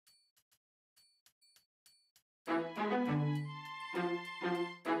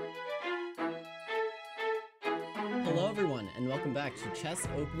Hello everyone, and welcome back to Chess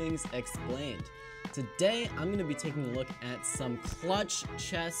Openings Explained. Today, I'm going to be taking a look at some clutch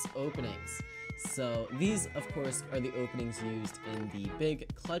chess openings. So these, of course, are the openings used in the big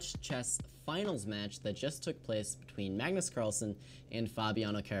clutch chess finals match that just took place between Magnus Carlsen and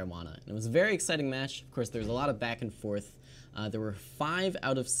Fabiano Caruana. And it was a very exciting match. Of course, there was a lot of back and forth. There were 5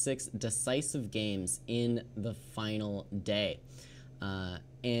 out of 6 decisive games in the final day.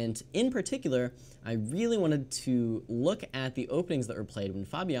 And in particular, I really wanted to look at the openings that were played when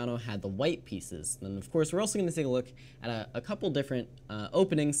Fabiano had the white pieces. And of course, we're also going to take a look at a couple different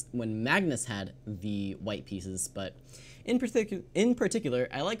openings when Magnus had the white pieces. But in particular,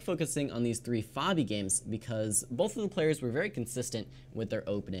 I like focusing on these 3 Fabi games because both of the players were very consistent with their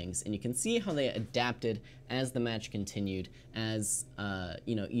openings, and you can see how they adapted as the match continued. As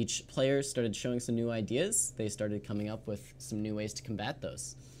each player started showing some new ideas, they started coming up with some new ways to combat those.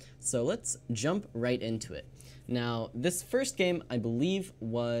 So let's jump right into it. Now, this first game, I believe,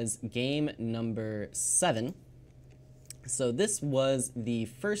 was game number 7. So this was the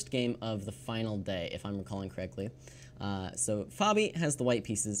first game of the final day, if I'm recalling correctly. So Fabi has the white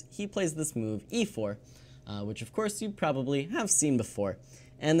pieces. He plays this move, e4, which of course you probably have seen before.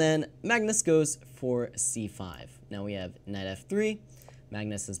 And then Magnus goes for c5. Now we have knight f3.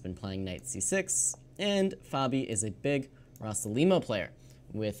 Magnus has been playing knight c6. And Fabi is a big Rossolimo player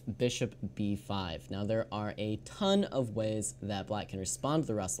with bishop b5. Now there are a ton of ways that black can respond to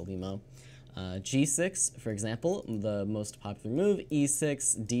the Rossolimo. g6, for example, the most popular move,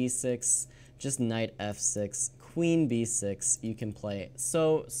 e6, d6, just knight f6, queen b6. You can play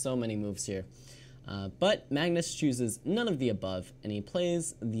so many moves here. But Magnus chooses none of the above, and he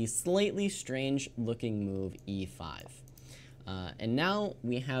plays the slightly strange looking move e5. And now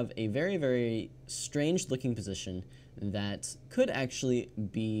we have a very strange looking position that could actually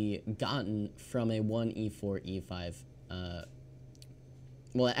be gotten from a 1e4 e5.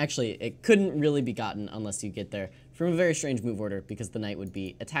 Well, actually, it couldn't really be gotten unless you get there from a very strange move order, because the knight would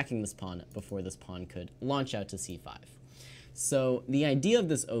be attacking this pawn before this pawn could launch out to c5. So the idea of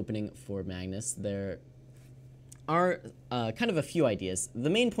this opening for Magnus, there are kind of a few ideas. The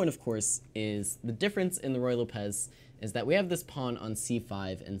main point, of course, is the difference in the Ruy Lopez is that we have this pawn on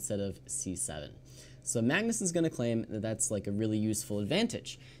c5 instead of c7. So Magnus is going to claim that that's like a really useful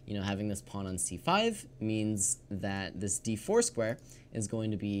advantage. You know, having this pawn on c5 means that this d4 square is going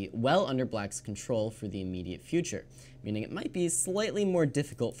to be well under black's control for the immediate future, meaning it might be slightly more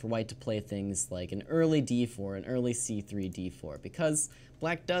difficult for white to play things like an early d4, an early c3 d4, because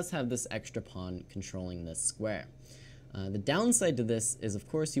black does have this extra pawn controlling this square. The downside to this is, of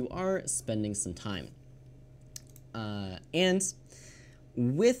course, you are spending some time. And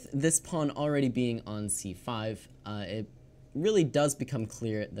with this pawn already being on c5, it really does become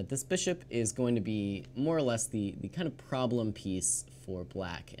clear that this bishop is going to be more or less the kind of problem piece for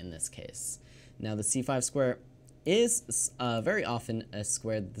black in this case. Now, the c5 square is very often a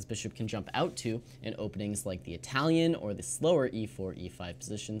square that this bishop can jump out to in openings like the Italian or the slower e4, e5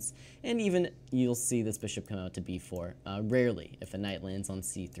 positions, and even you'll see this bishop come out to b4, rarely if a knight lands on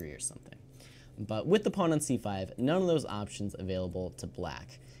c3 or something. But with the pawn on c5, none of those options available to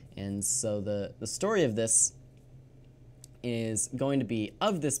black. And so the story of this is going to be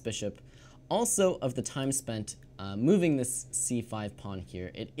of this bishop, also of the time spent moving this c5 pawn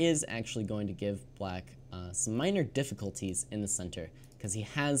here. It is actually going to give black some minor difficulties in the center, because he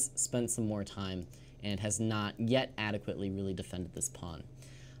has spent some more time and has not yet adequately really defended this pawn.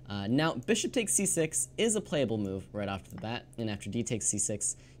 Now, bishop takes c6 is a playable move right off the bat, and after d takes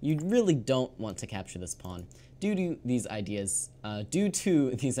c6, you really don't want to capture this pawn due to these ideas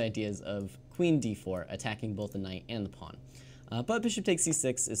of queen d4 attacking both the knight and the pawn. But bishop takes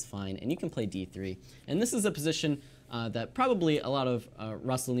c6 is fine, and you can play d3. And this is a position that probably a lot of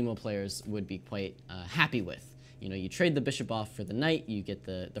Rossolimo players would be quite happy with. You know, you trade the bishop off for the knight, you get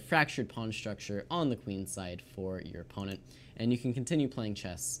the fractured pawn structure on the queen side for your opponent, and you can continue playing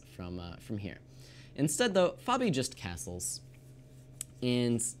chess from here. Instead, though, Fabi just castles,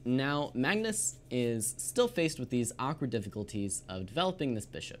 and now Magnus is still faced with these awkward difficulties of developing this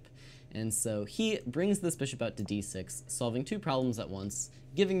bishop. And so he brings this bishop out to d6, solving 2 problems at once,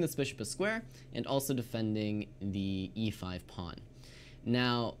 giving this bishop a square, and also defending the e5 pawn.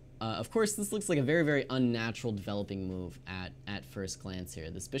 Now, of course, this looks like a very unnatural developing move at first glance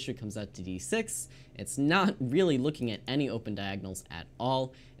here. This bishop comes out to d6. It's not really looking at any open diagonals at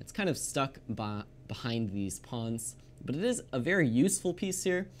all. It's kind of stuck behind these pawns, but it is a very useful piece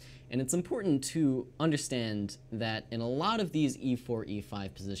here, and it's important to understand that in a lot of these e4,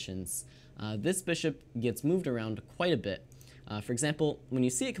 e5 positions, this bishop gets moved around quite a bit, For example, when you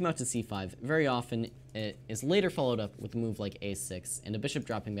see it come out to c5, very often it is later followed up with a move like a6 and a bishop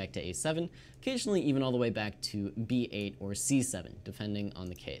dropping back to a7, occasionally even all the way back to b8 or c7, depending on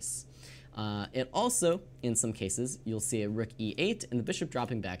the case. It also, in some cases, you'll see a rook e8 and the bishop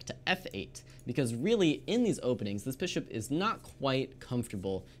dropping back to f8, because really, in these openings, this bishop is not quite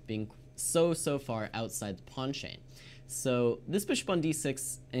comfortable being so far outside the pawn chain. So this bishop on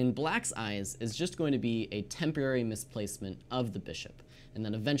d6, in black's eyes, is just going to be a temporary misplacement of the bishop, and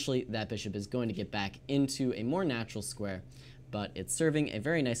then eventually that bishop is going to get back into a more natural square, but it's serving a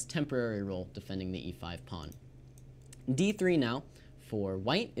very nice temporary role defending the e5 pawn. d3 now for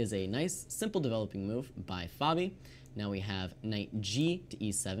white is a nice, simple developing move by Fabi. Now we have knight g to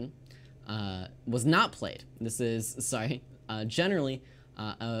e7. Was not played. This is, generally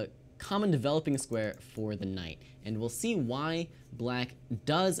a common developing square for the knight. And we'll see why black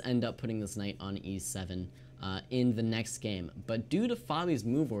does end up putting this knight on e7 in the next game. But due to Fabi's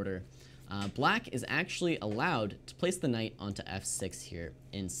move order, black is actually allowed to place the knight onto f6 here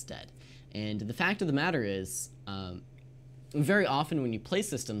instead. And the fact of the matter is, very often when you play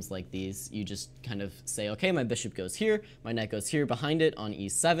systems like these, you just kind of say, okay, my bishop goes here, my knight goes here behind it on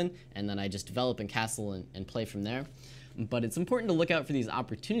e7, and then I just develop and castle and play from there. But it's important to look out for these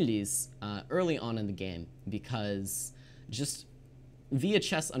opportunities early on in the game, because just via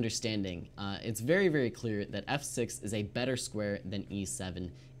chess understanding, it's very clear that f6 is a better square than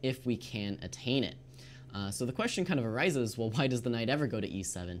e7 if we can attain it. So the question kind of arises, well, why does the knight ever go to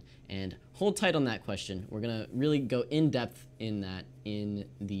e7? And hold tight on that question. We're going to really go in depth in that in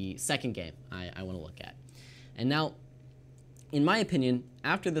the second game I want to look at. And now, in my opinion,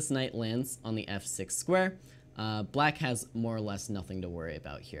 after this knight lands on the f6 square, black has more or less nothing to worry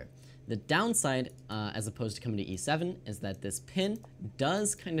about here. The downside, as opposed to coming to e7, is that this pin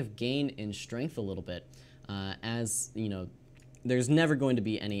does kind of gain in strength a little bit, as, you know, there's never going to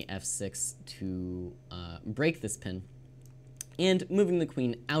be any f6 to break this pin, and moving the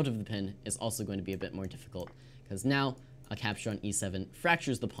queen out of the pin is also going to be a bit more difficult, because now a capture on e7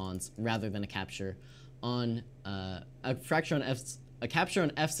 fractures the pawns rather than a capture on a capture on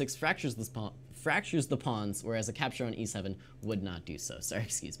f6 fractures the pawns, whereas a capture on e7 would not do so. Sorry,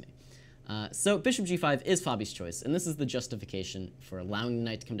 excuse me. So bishop g5 is Fabi's choice, and this is the justification for allowing the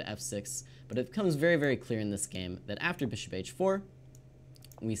knight to come to f6, but it becomes very clear in this game that after bishop h4,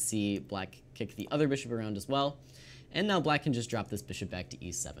 we see black kick the other bishop around as well, and now black can just drop this bishop back to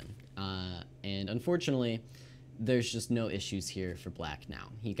e7. And unfortunately, there's just no issues here for black now.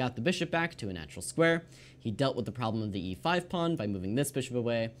 He got the bishop back to a natural square, he dealt with the problem of the e5 pawn by moving this bishop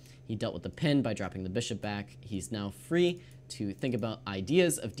away, he dealt with the pin by dropping the bishop back, he's now free to think about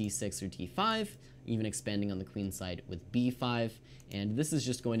ideas of d6 or d5, even expanding on the queen side with b5, and this is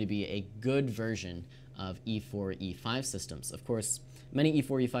just going to be a good version of e4, e5 systems. Of course, many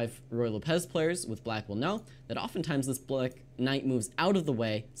e4, e5 Roy Lopez players with black will know that oftentimes this black knight moves out of the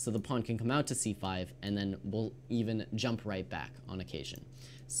way so the pawn can come out to c5 and then will even jump right back on occasion.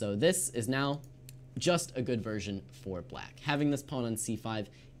 So this is now just a good version for black. Having this pawn on c5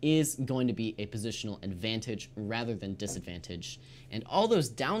 is going to be a positional advantage rather than disadvantage. And all those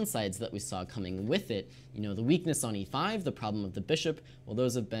downsides that we saw coming with it, you know, the weakness on e5, the problem of the bishop, well,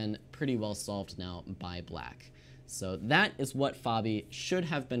 those have been pretty well solved now by black. So that is what Fabi should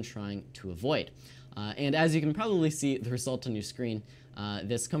have been trying to avoid. And as you can probably see the result on your screen,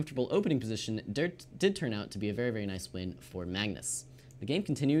 this comfortable opening position did turn out to be a very nice win for Magnus. The game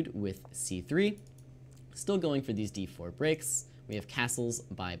continued with c3, still going for these d4 breaks. We have castles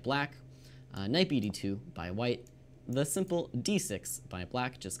by black, knight bd2 by white, the simple d6 by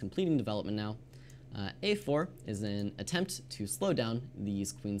black, just completing development now. a4 is an attempt to slow down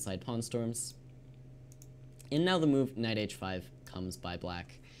these queenside pawn storms. And now the move knight h5 comes by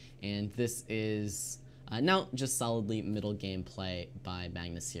black, and this is now just solidly middle game play by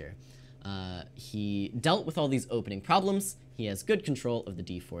Magnus here. He dealt with all these opening problems, he has good control of the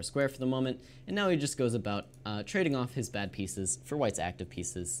d4 square for the moment, and now he just goes about trading off his bad pieces for white's active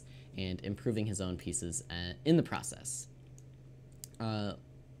pieces and improving his own pieces in the process.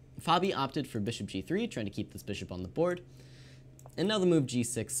 Fabi opted for bishop g3, trying to keep this bishop on the board, and now the move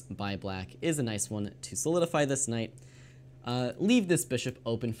g6 by black is a nice one to solidify this knight, leave this bishop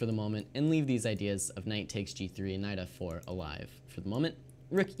open for the moment, and leave these ideas of knight takes g3 and knight f4 alive for the moment.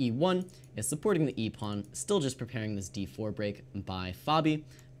 Rook e1 is supporting the e-pawn, still just preparing this d4 break by Fabi,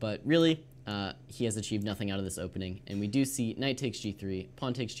 but really, he has achieved nothing out of this opening, and we do see knight takes g3,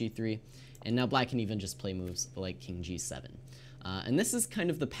 pawn takes g3, and now black can even just play moves like king g7. And this is kind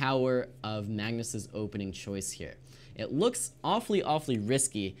of the power of Magnus's opening choice here. It looks awfully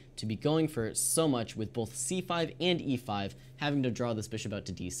risky to be going for so much with both c5 and e5, having to draw this bishop out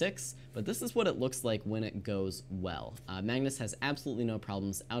to d6, but this is what it looks like when it goes well. Magnus has absolutely no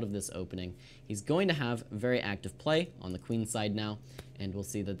problems out of this opening. He's going to have very active play on the queen side now, and we'll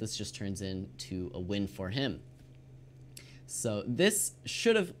see that this just turns into a win for him. So this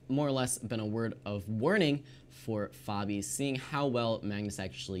should have more or less been a word of warning for Fabi, seeing how well Magnus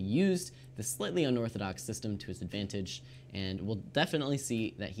actually used this slightly unorthodox system to his advantage, and we'll definitely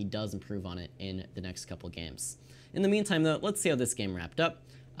see that he does improve on it in the next couple games. In the meantime, though, let's see how this game wrapped up.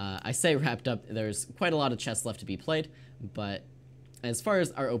 I say wrapped up, there's quite a lot of chess left to be played, but as far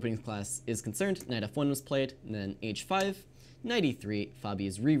as our opening class is concerned, knight f1 was played, and then h5, knight e3, Fabi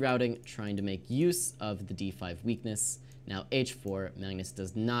is rerouting, trying to make use of the d5 weakness. Now h4, Magnus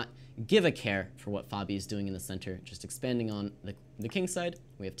does not give a care for what Fabi is doing in the center, just expanding on the king side.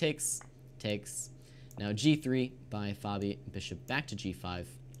 We have takes. Now g3 by Fabi, bishop back to g5.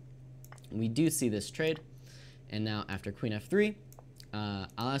 We do see this trade, and now after queen f3, I'll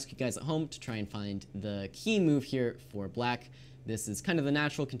ask you guys at home to try and find the key move here for black. This is kind of the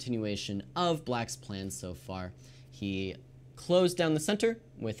natural continuation of black's plans so far. He closed down the center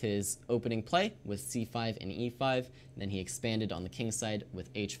with his opening play with c5 and e5, and then he expanded on the king side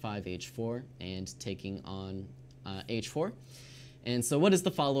with h5, h4, and taking on h4. And so what is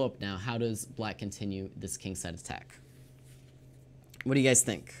the follow-up now? How does black continue this king side attack? What do you guys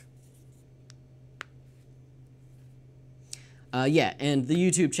think? Yeah, and the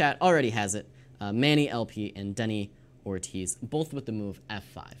YouTube chat already has it. Manny LP and Denny Ortiz, both with the move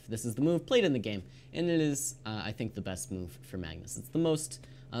f5. This is the move played in the game, and it is, I think, the best move for Magnus. It's the most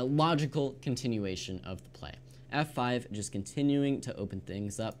logical continuation of the play. f5, just continuing to open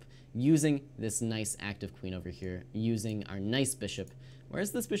things up, using this nice active queen over here, using our nice bishop,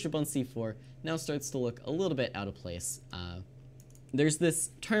 whereas this bishop on c4 now starts to look a little bit out of place. There's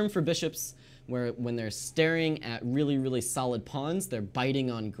this term for bishops where when they're staring at really solid pawns, they're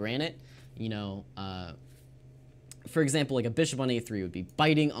biting on granite. You know, for example, like a bishop on a3 would be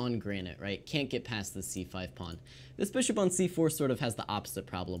biting on granite, right? Can't get past the c5 pawn. This bishop on c4 sort of has the opposite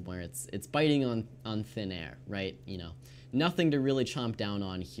problem, where it's biting on thin air, right? You know, nothing to really chomp down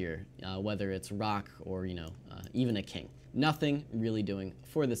on here, whether it's rock or, you know, even a king. Nothing really doing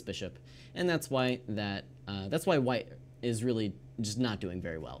for this bishop, and that's why white is really just not doing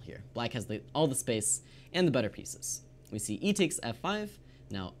very well here. Black has all the space and the better pieces. We see e takes f5,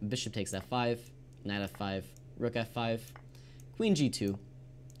 now bishop takes f5, knight f5, rook f5, queen g2,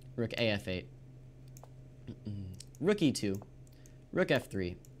 rook a f8, rook e2, rook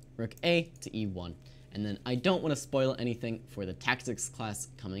f3, rook a to e1. And then I don't want to spoil anything for the tactics class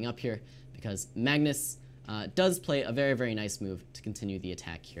coming up here, because Magnus does play a very nice move to continue the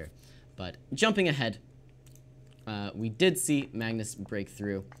attack here. But jumping ahead, we did see Magnus break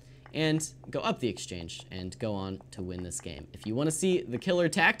through and go up the exchange and go on to win this game. If you want to see the killer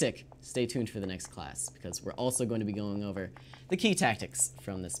tactic, stay tuned for the next class, because we're also going to be going over the key tactics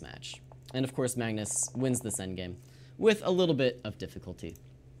from this match. And of course, Magnus wins this endgame with a little bit of difficulty.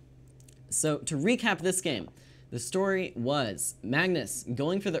 So to recap this game, the story was Magnus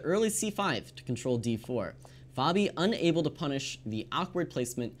going for the early c5 to control d4. Fabi, unable to punish the awkward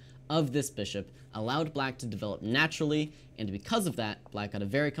placement of this bishop, allowed black to develop naturally, and because of that, black got a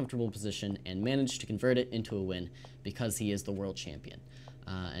very comfortable position and managed to convert it into a win because he is the world champion.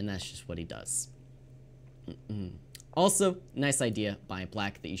 And that's just what he does. Also, nice idea by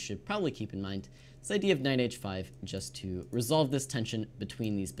black that you should probably keep in mind. This idea of knight h5, just to resolve this tension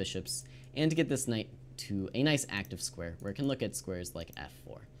between these bishops and to get this knight to a nice active square where it can look at squares like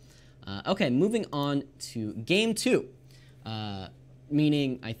f4. Okay, moving on to game 2.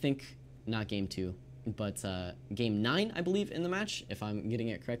 Meaning, I think, not game 2, but game 9, I believe, in the match, if I'm getting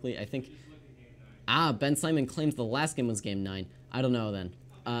it correctly. I think. Ben Simon claims the last game was game 9. I don't know then.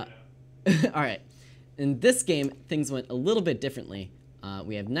 Alright. In this game, things went a little bit differently.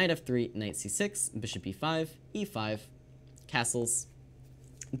 We have knight f3, knight c6, bishop e5, e5, castles,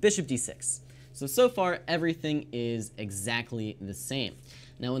 bishop d6. So far, everything is exactly the same.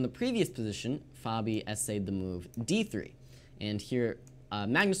 Now, in the previous position, Fabi essayed the move d3. And here,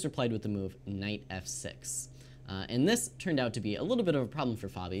 Magnus replied with the move knight f6. And this turned out to be a little bit of a problem for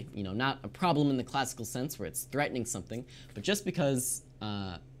Fabi. You know, not a problem in the classical sense where it's threatening something, but just because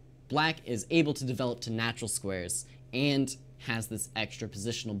black is able to develop to natural squares and has this extra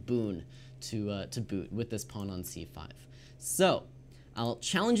positional boon to boot with this pawn on c5. So, I'll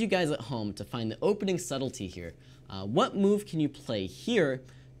challenge you guys at home to find the opening subtlety here. What move can you play here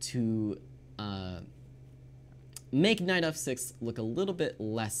to make knight f6 look a little bit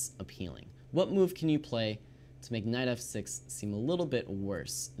less appealing? What move can you play to make knight f6 seem a little bit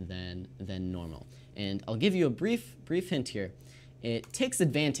worse than normal. And I'll give you a brief hint here. It takes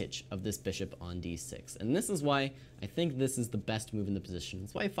advantage of this bishop on d6, and this is why I think this is the best move in the position.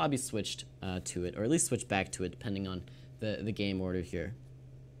 That's why Fabi switched to it, or at least switched back to it, depending on the game order here.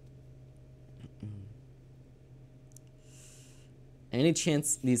 Any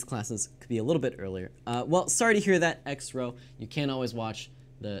chance these classes could be a little bit earlier? Well, sorry to hear that, X-Row. You can't always watch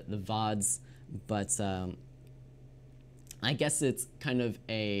the VODs, but I guess it's kind of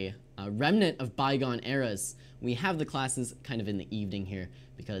a remnant of bygone eras. We have the classes kind of in the evening here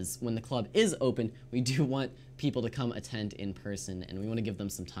because when the club is open, we do want people to come attend in person, and we want to give them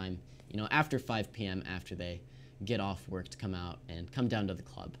some time, you know, after 5 p.m. after they get off work to come out and come down to the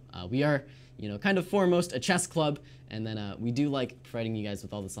club. We are, you know, kind of foremost a chess club, and then we do like providing you guys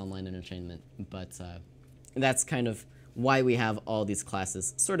with all this online entertainment, but that's kind of why we have all these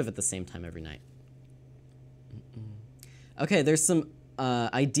classes sort of at the same time every night. Okay, there's some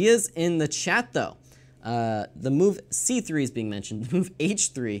ideas in the chat though. The move c3 is being mentioned, the move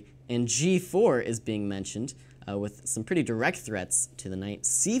h3 and g4 is being mentioned, with some pretty direct threats to the knight.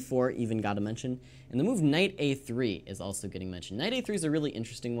 c4 even got a mention, and the move knight a3 is also getting mentioned. Knight a3 is a really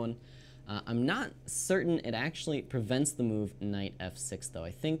interesting one. I'm not certain it actually prevents the move knight f6 though.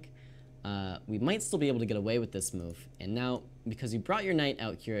 I think we might still be able to get away with this move, and now because you brought your knight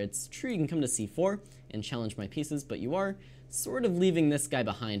out here, it's true you can come to c4 and challenge my pieces, but you are sort of leaving this guy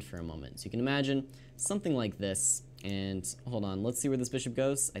behind for a moment. So you can imagine something like this, and hold on, let's see where this bishop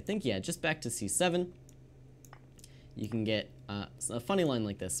goes. I think, yeah, just back to c7. You can get a funny line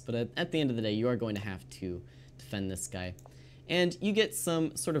like this, but at the end of the day, you are going to have to defend this guy. And you get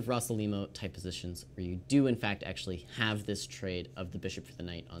some sort of Rossolimo type positions where you do, in fact, actually have this trade of the bishop for the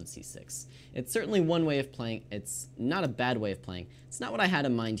knight on c6. It's certainly one way of playing. It's not a bad way of playing. It's not what I had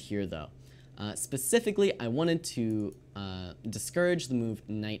in mind here, though. Specifically, I wanted to discourage the move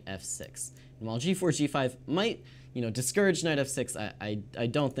knight f6. And while g4, g5 might, you know, discourage knight f6, I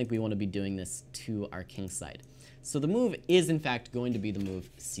don't think we want to be doing this to our king side. So the move is, in fact, going to be the move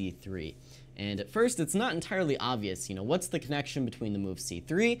c3. And at first, it's not entirely obvious, you know, what's the connection between the move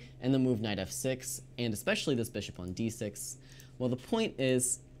c3 and the move knight f6, and especially this bishop on d6. Well, the point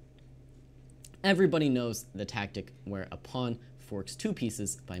is, everybody knows the tactic where a pawn forks two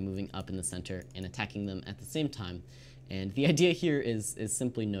pieces by moving up in the center and attacking them at the same time. And the idea here is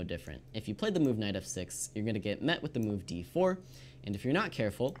simply no different. If you play the move knight f6, you're going to get met with the move d4, and if you're not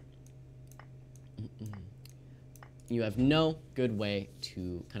careful, you have no good way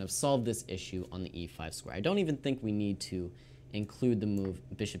to kind of solve this issue on the e5 square. I don't even think we need to include the move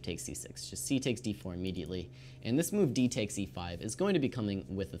bishop takes c6. Just c takes d4 immediately. And this move d takes e5 is going to be coming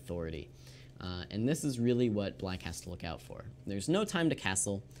with authority. And this is really what black has to look out for. There's no time to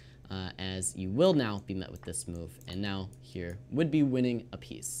castle, as you will now be met with this move, and now here would be winning a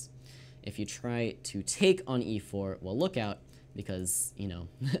piece. If you try to take on e4, well, look out, because, you know,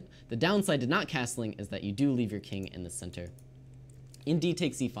 the downside to not castling is that you do leave your king in the center. In d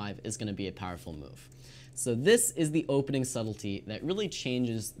takes e5 is going to be a powerful move. So this is the opening subtlety that really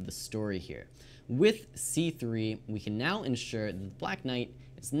changes the story here. With c3, we can now ensure that the black knight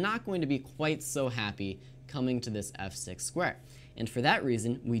is not going to be quite so happy coming to this f6 square. And for that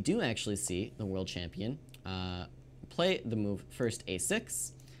reason, we do actually see the world champion play the move first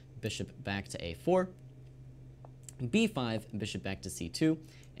a6, bishop back to a4, b5, bishop back to c2,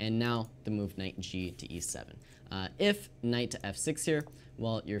 and now the move knight g to e7. If knight to f6 here,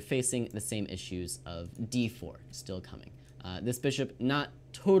 well, you're facing the same issues of d4 still coming. This bishop not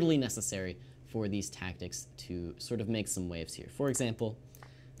totally necessary for these tactics to sort of make some waves here. For example,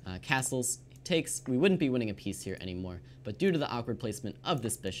 castles takes, we wouldn't be winning a piece here anymore, but due to the awkward placement of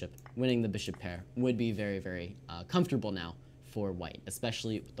this bishop, winning the bishop pair would be very, very comfortable now for white,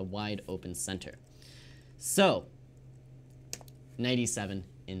 especially with the wide open center. So, knight e7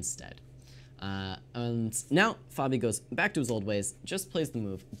 instead. And now Fabi goes back to his old ways, just plays the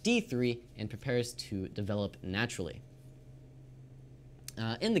move d3 and prepares to develop naturally.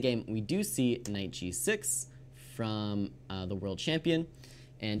 In the game, we do see knight g6 from the world champion.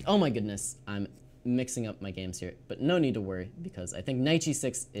 And oh my goodness, I'm mixing up my games here, but no need to worry because I think knight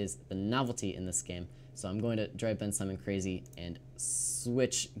g6 is the novelty in this game. So I'm going to drive Ben Simon crazy and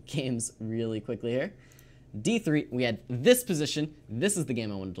switch games really quickly here. d3, we had this position. This is the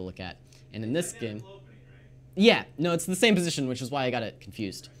game I wanted to look at. And in this game, yeah, no, it's the same position, which is why I got it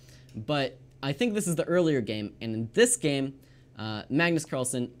confused. But I think this is the earlier game, and in this game, Magnus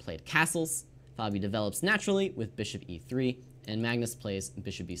Carlsen played castles, Fabi develops naturally with bishop e3, and Magnus plays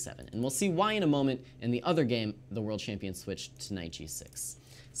bishop b7. And we'll see why in a moment. In the other game, the world champion switched to knight g6.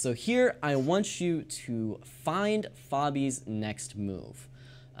 So here I want you to find Fabi's next move.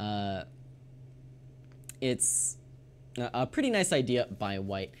 It's a pretty nice idea by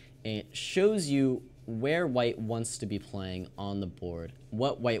white. It shows you where white wants to be playing on the board,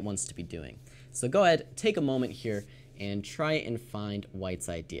 what white wants to be doing. So go ahead, take a moment here, and try and find white's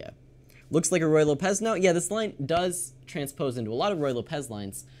idea. Looks like a Ruy Lopez now. Yeah, this line does transpose into a lot of Ruy Lopez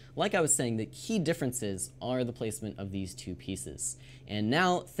lines. Like I was saying, the key differences are the placement of these two pieces. And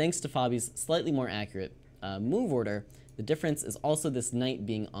now, thanks to Fabi's slightly more accurate move order, the difference is also this knight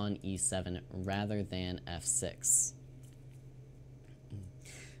being on e7 rather than f6.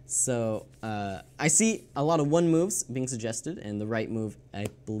 So I see a lot of one moves being suggested, and the right move, I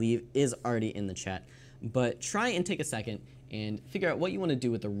believe, is already in the chat. But try and take a second and figure out what you want to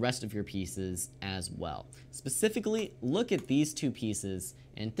do with the rest of your pieces as well. Specifically, look at these two pieces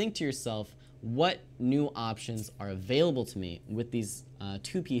and think to yourself, what new options are available to me with these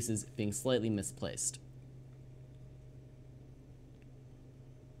two pieces being slightly misplaced?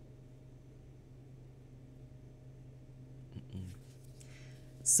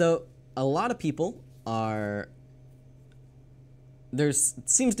 So a lot of people are,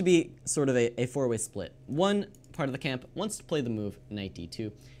 seems to be sort of a four-way split. One part of the camp wants to play the move knight d2,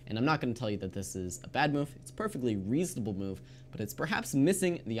 and I'm not going to tell you that this is a bad move. It's a perfectly reasonable move, but it's perhaps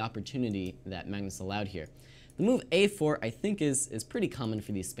missing the opportunity that Magnus allowed here. The move a4 I think is pretty common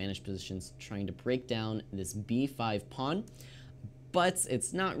for these Spanish positions, trying to break down this b5 pawn, but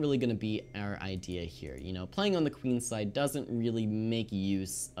it's not really going to be our idea here. You know, playing on the queen side doesn't really make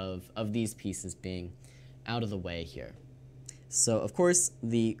use of these pieces being out of the way here. So, of course,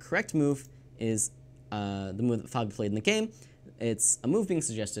 the correct move is the move that Fabi played in the game. It's a move being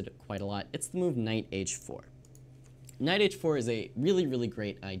suggested quite a lot. It's the move knight h4. Knight h4 is a really, really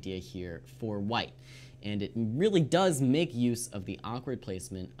great idea here for white, and it really does make use of the awkward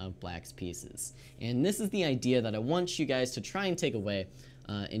placement of black's pieces. And this is the idea that I want you guys to try and take away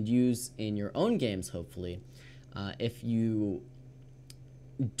and use in your own games, hopefully. If you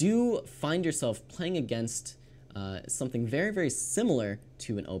do find yourself playing against something very, very similar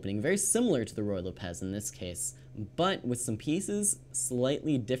to an opening, very similar to the Ruy Lopez in this case, but with some pieces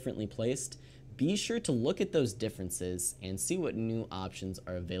slightly differently placed, be sure to look at those differences and see what new options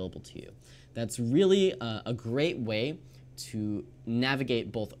are available to you. That's really a great way to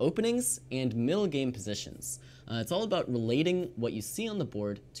navigate both openings and middle game positions. It's all about relating what you see on the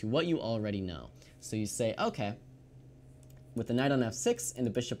board to what you already know. So you say, okay, with the knight on f6 and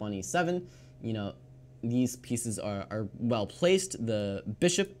the bishop on e7, you know, these pieces are well placed. The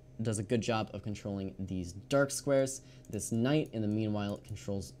bishop does a good job of controlling these dark squares. This knight, in the meanwhile,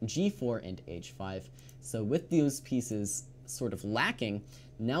 controls g4 and h5. So with those pieces sort of lacking,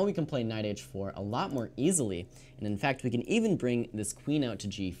 now we can play knight h4 a lot more easily. And in fact, we can even bring this queen out to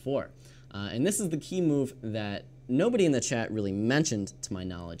g4. And this is the key move that nobody in the chat really mentioned, to my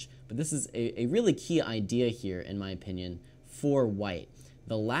knowledge. But this is a really key idea here, in my opinion, for white.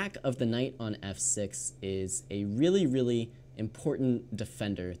 The lack of the knight on f6 is a really, really important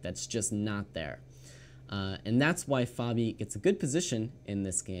defender that's just not there. And that's why Fabi gets a good position in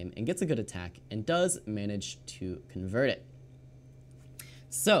this game and gets a good attack and does manage to convert it.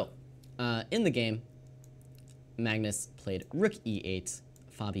 So, in the game, Magnus played rook e8.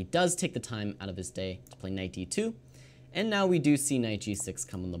 Fabi does take the time out of his day to play knight d2. And now we do see knight g6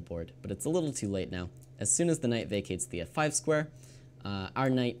 come on the board, but it's a little too late now. As soon as the knight vacates the f5 square, our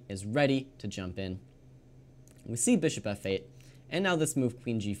knight is ready to jump in. We see bishop f8, and now this move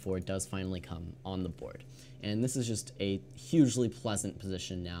queen g4 does finally come on the board. And this is just a hugely pleasant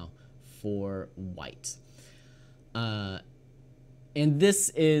position now for white. And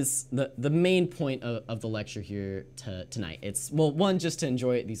this is the main point of the lecture here tonight. It's, well, one, just to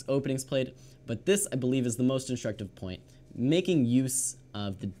enjoy these openings played, but this, I believe, is the most instructive point, making use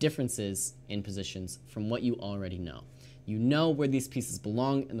of the differences in positions from what you already know. You know where these pieces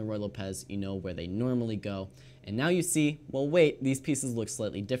belong in the Ruy Lopez, you know where they normally go, and now you see, well, wait, these pieces look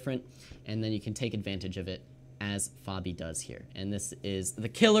slightly different, and then you can take advantage of it as Fabi does here. And this is the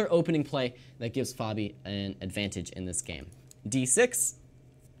killer opening play that gives Fabi an advantage in this game. d6,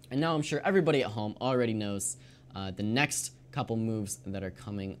 and now I'm sure everybody at home already knows the next couple moves that are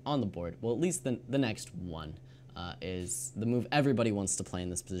coming on the board. Well, at least the next one is the move everybody wants to play in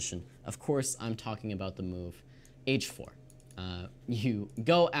this position. Of course, I'm talking about the move h4. You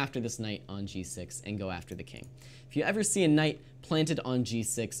go after this knight on g6 and go after the king. If you ever see a knight planted on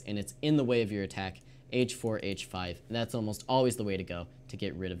g6 and it's in the way of your attack, h4, h5, that's almost always the way to go to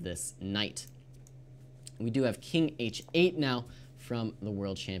get rid of this knight. We do have king h8 now from the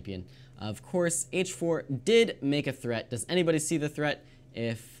world champion. Of course, h4 did make a threat. Does anybody see the threat?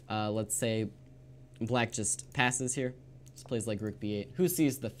 if, let's say, black just passes here, just plays like rook b8. Who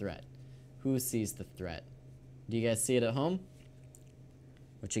sees the threat? Who sees the threat? Do you guys see it at home?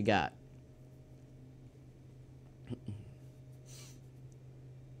 What you got?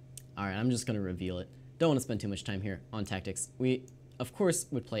 Alright, I'm just going to reveal it. Don't want to spend too much time here on tactics. We, of course,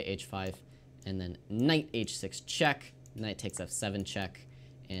 would play h5, and then knight h6 check, knight takes f7 check,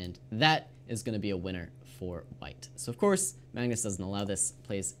 and that is going to be a winner for white. So, of course, Magnus doesn't allow this,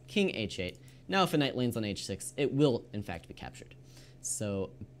 plays king h8. Now, if a knight lands on h6, it will, in fact, be captured. So,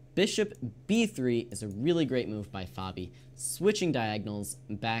 bishop b3 is a really great move by Fabi, switching diagonals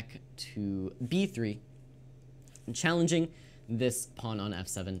back to b3, and challenging this pawn on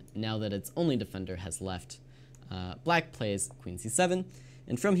f7 now that its only defender has left. Black plays queen c7,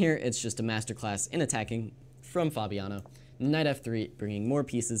 and from here it's just a masterclass in attacking from Fabiano. Knight f3, bringing more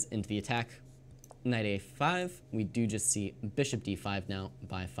pieces into the attack. Knight a5, we do just see bishop d5 now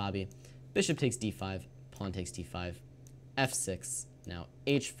by Fabi. Bishop takes d5, pawn takes d5, f6, now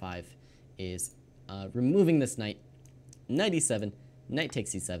h5 is removing this knight. Knight e7, knight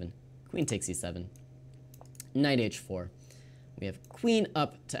takes e7, queen takes e7, knight h4. We have queen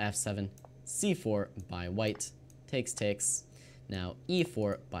up to f7, c4 by white, takes, now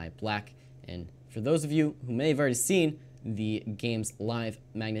e4 by black, and for those of you who may have already seen the games live,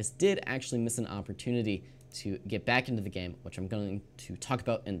 Magnus did actually miss an opportunity to get back into the game, which I'm going to talk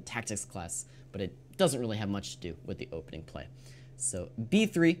about in tactics class, but it doesn't really have much to do with the opening play. So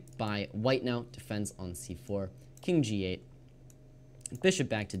b3 by white now defends on c4, king g8, bishop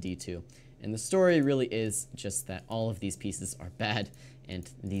back to d2, and the story really is just that all of these pieces are bad and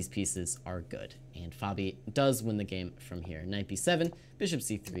these pieces are good. And Fabi does win the game from here. Knight b7, bishop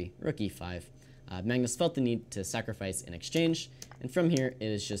c3, rook e5. Magnus felt the need to sacrifice in exchange, and from here it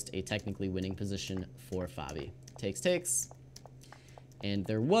is just a technically winning position for Fabi. Takes, and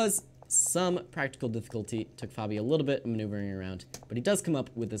there was some practical difficulty. Took Fabi a little bit maneuvering around, but he does come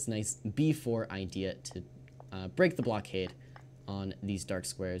up with this nice b4 idea to break the blockade on these dark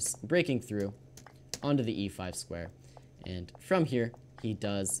squares, breaking through onto the e5 square, and from here he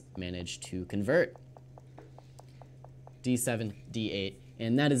does manage to convert. d7, d8,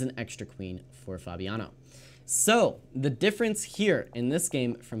 and that is an extra queen for Fabiano. So the difference here in this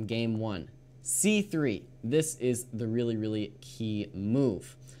game from game one, c3, this is the really key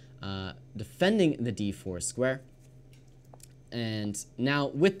move, defending the d4 square, and now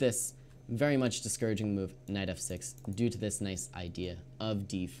with this very much discouraging the move knight f6 due to this nice idea of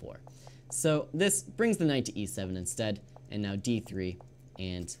d4. So this brings the knight to e7 instead, and now d3,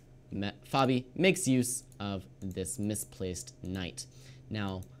 and Fabi makes use of this misplaced knight.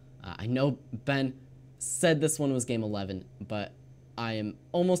 Now, I know Ben said this one was game 11, but I am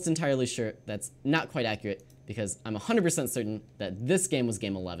almost entirely sure that's not quite accurate because I'm 100% certain that this game was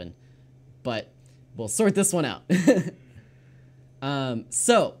game 11, but we'll sort this one out.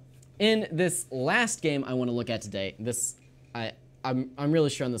 So, in this last game I want to look at today, I'm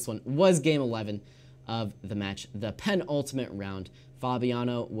really sure on this one, was game 11 of the match, the penultimate round.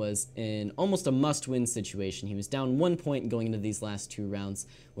 Fabiano was in almost a must-win situation. He was down 1 point going into these last 2 rounds,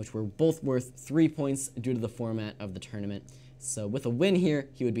 which were both worth 3 points due to the format of the tournament. So with a win here,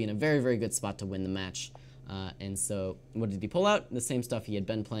 he would be in a very good spot to win the match. And so what did he pull out? The same stuff he had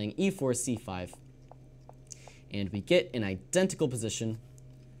been playing, e4, c5. And we get an identical position,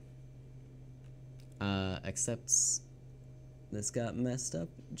 except this got messed up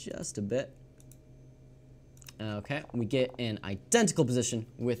just a bit. Okay, we get an identical position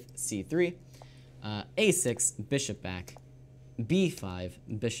with c3, a6, bishop back, b5,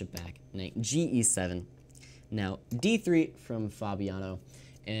 bishop back, knight ge7. Now, d3 from Fabiano,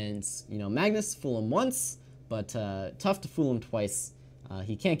 and, you know, Magnus fool him once, but tough to fool him twice.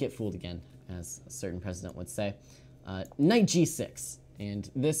 He can't get fooled again, as a certain president would say. Knight g6, and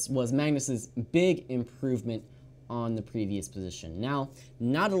this was Magnus's big improvement on the previous position. Now,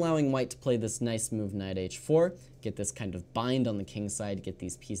 not allowing white to play this nice move knight h4, get this kind of bind on the king side, get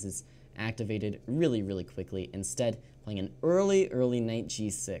these pieces activated really quickly. Instead, playing an early knight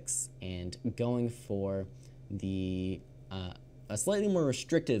g6 and going for the a slightly more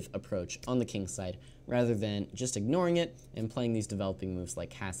restrictive approach on the king side rather than just ignoring it and playing these developing moves like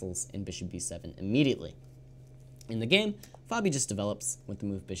castles and bishop b7 immediately. In the game, Fabi just develops with the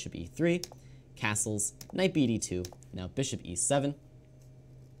move bishop e3, castles, knight bd2, now bishop e7.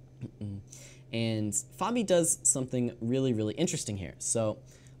 And Fabi does something really interesting here. So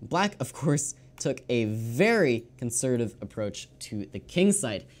black, of course, took a very conservative approach to the king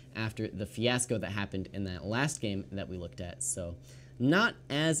side after the fiasco that happened in that last game that we looked at. So not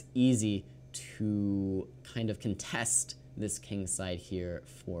as easy to kind of contest this king side here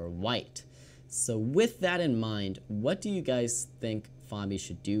for white. So with that in mind, what do you guys think Fabi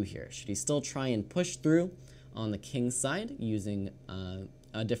should do here? Should he still try and push through on the king side using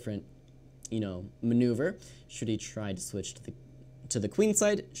a different, maneuver? Should he try to switch to the queen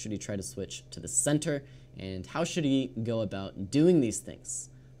side? Should he try to switch to the center? And how should he go about doing these things?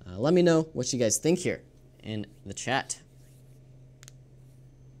 Let me know what you guys think here in the chat.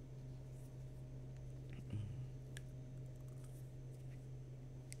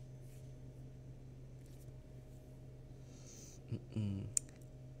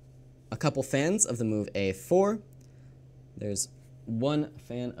 A couple fans of the move a4. There's one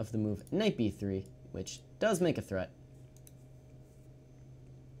fan of the move knight b3, which does make a threat.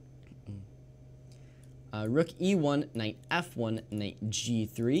 Rook e1, knight f1, knight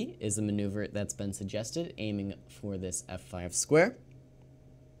g3 is a maneuver that's been suggested, aiming for this f5 square.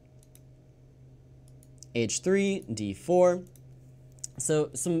 h3, d4. So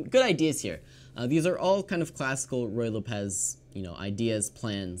some good ideas here. These are all kind of classical Ruy Lopez, ideas,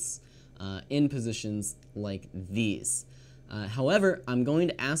 plans in positions like these. However, I'm going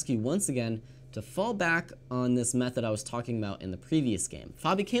to ask you once again to fall back on this method I was talking about in the previous game.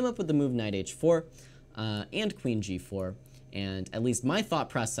 Fabi came up with the move knight h4 and queen g4, and at least my thought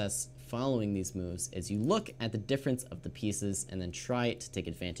process following these moves is you look at the difference of the pieces and then try to take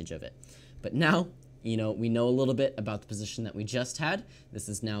advantage of it. But now, we know a little bit about the position that we just had. This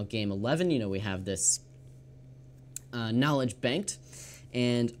is now game 11. We have this knowledge banked.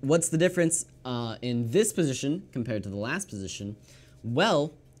 And what's the difference in this position compared to the last position?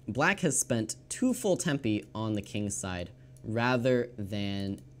 Well, black has spent 2 full tempi on the king side rather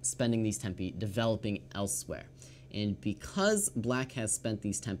than spending these tempi developing elsewhere. And because black has spent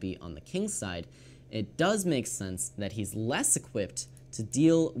these tempi on the king side, it does make sense that he's less equipped to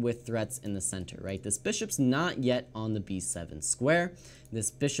deal with threats in the center, right? This bishop's not yet on the b7 square.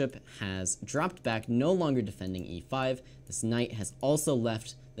 This bishop has dropped back, no longer defending e5. This knight has also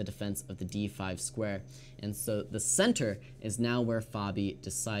left the defense of the d5 square. And so the center is now where Fabi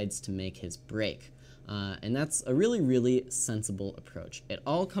decides to make his break. And that's a really, really sensible approach. It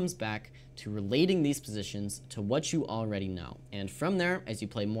all comes back to relating these positions to what you already know. And from there, as you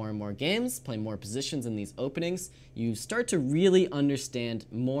play more and more games, play more positions in these openings, you start to really understand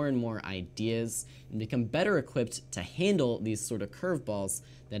more and more ideas and become better equipped to handle these sort of curveballs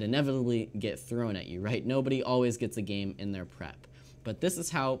that inevitably get thrown at you, right? Nobody always gets a game in their prep. But this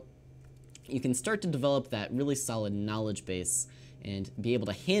is how you can start to develop that really solid knowledge base and be able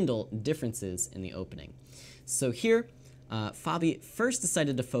to handle differences in the opening. So here, Fabi first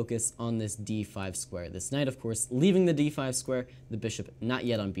decided to focus on this d5 square. This knight, of course, leaving the d5 square, the bishop not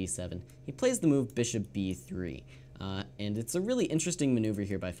yet on b7. He plays the move bishop b3. And it's a really interesting maneuver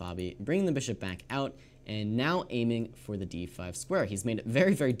here by Fabi, bringing the bishop back out and now aiming for the d5 square. He's made it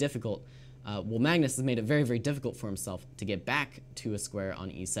very, very difficult. Magnus has made it very, very difficult for himself to get back to a square on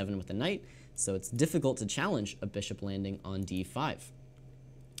e7 with the knight, so it's difficult to challenge a bishop landing on d5.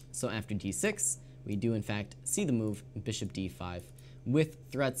 So after d6, we do in fact see the move bishop d5 with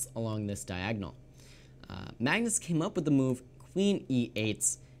threats along this diagonal. Magnus came up with the move queen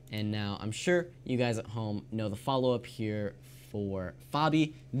e8, and now I'm sure you guys at home know the follow-up here for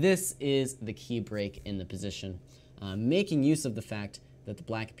Fabi. This is the key break in the position, making use of the fact that the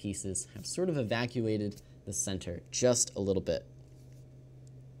black pieces have sort of evacuated the center just a little bit.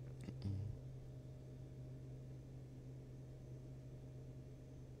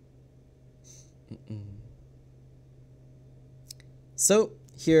 So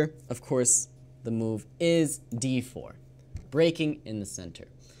here, of course, the move is d4, breaking in the center.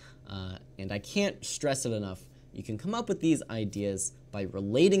 And I can't stress it enough. You can come up with these ideas by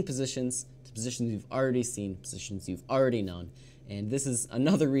relating positions to positions you've already seen, positions you've already known. And this is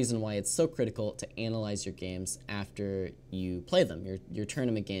another reason why it's so critical to analyze your games after you play them, your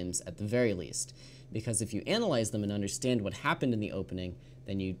tournament games at the very least. Because if you analyze them and understand what happened in the opening,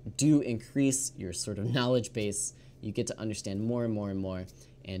 then you do increase your sort of knowledge base. You get to understand more and more and more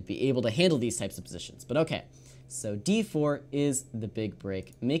and be able to handle these types of positions. But okay, so d4 is the big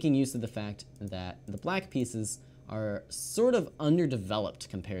break, making use of the fact that the black pieces are sort of underdeveloped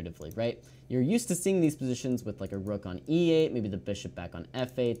comparatively, right? You're used to seeing these positions with like a rook on e8, maybe the bishop back on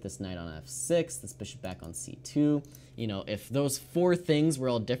f8, this knight on f6, this bishop back on c2. You know, if those 4 things were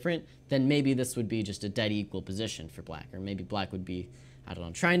all different, then maybe this would be just a dead equal position for black, or maybe black would be, I don't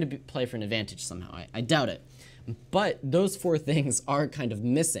know, trying to play for an advantage somehow. I doubt it. But those 4 things are kind of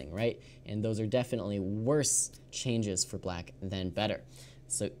missing, right? And those are definitely worse changes for black than better.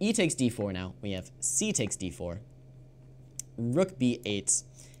 So e takes d4 now. We have c takes d4, rook b8,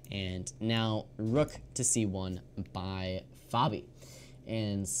 And now rook to c1 by Fabi.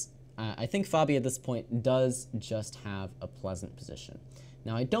 And I think Fabi at this point does just have a pleasant position.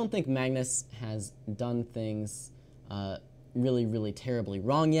 Now, I don't think Magnus has done things really, really terribly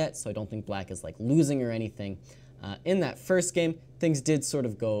wrong yet, so I don't think Black is like losing or anything. In that first game, things did sort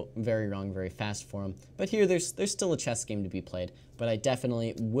of go very wrong very fast for him, but here there's still a chess game to be played, but I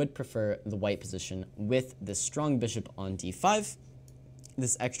definitely would prefer the white position with this strong bishop on d5,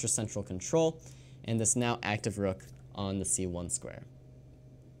 this extra central control, and this now active rook on the c1 square.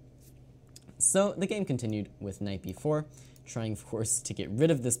 So the game continued with knight b4, trying of course to get rid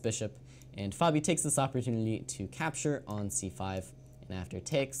of this bishop, and Fabi takes this opportunity to capture on c5, and after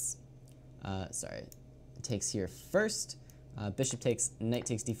takes, takes here first, bishop takes, knight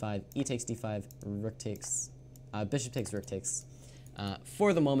takes d5, e takes d5, rook takes, bishop takes, rook takes.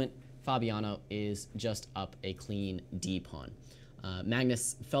 For the moment, Fabiano is just up a clean d pawn.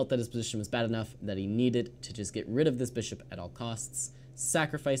 Magnus felt that his position was bad enough that he needed to just get rid of this bishop at all costs,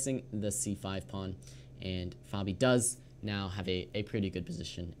 sacrificing the c5 pawn, and Fabi does now have a pretty good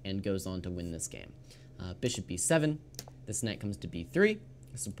position and goes on to win this game. Bishop b7, this knight comes to b3,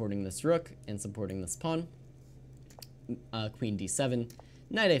 supporting this rook and supporting this pawn. Queen d7,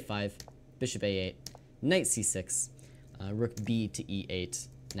 knight a5, bishop a8, knight c6, rook b to e8,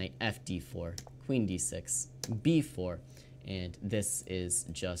 knight f d4, queen d6, b4, and this is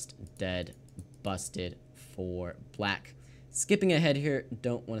just dead busted for Black. Skipping ahead here,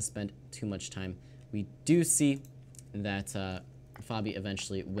 don't want to spend too much time. We do see that Fabi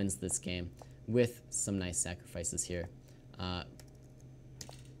eventually wins this game with some nice sacrifices here.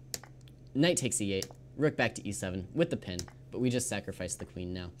 Knight takes e8, rook back to e7 with the pin, but we just sacrificed the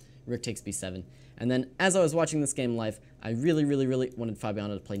queen now. Rook takes b7. And then as I was watching this game live, I really wanted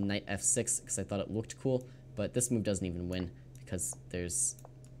Fabiano to play knight f6 because I thought it looked cool, but this move doesn't even win because there's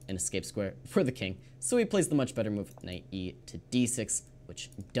an escape square for the king. So he plays the much better move, knight e to d6, which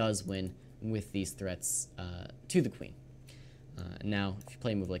does win with these threats to the queen. Now, if you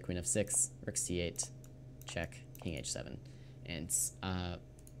play a move like queen f6, rook c8, check, king h7, and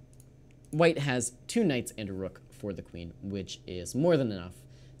white has two knights and a rook for the queen, which is more than enough.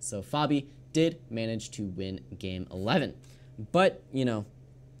 So Fabi did manage to win game 11. But, you know,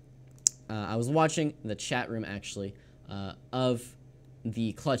 I was watching the chat room, actually, of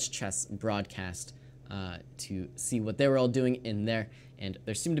the Clutch Chess broadcast to see what they were all doing in there, and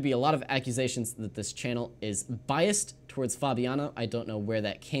there seemed to be a lot of accusations that this channel is biased towards Fabiano. I don't know where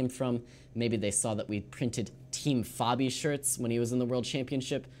that came from. Maybe they saw that we printed Team Fabi shirts when he was in the World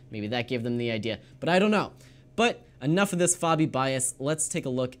Championship. Maybe that gave them the idea, but I don't know. But enough of this Fabi bias. Let's take a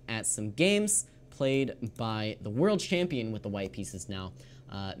look at some games played by the world champion with the white pieces now.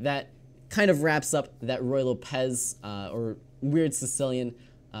 That kind of wraps up that Roy Lopez or weird Sicilian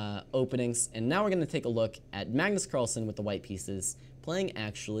openings. And now we're going to take a look at Magnus Carlsen with the white pieces, playing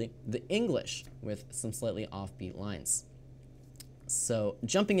actually the English with some slightly offbeat lines. So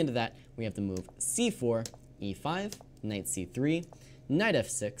jumping into that, we have the move c4, e5, knight c3, knight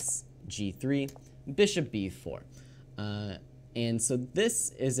f6, g3, bishop b4. And so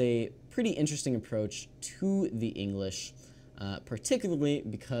this is a pretty interesting approach to the English, particularly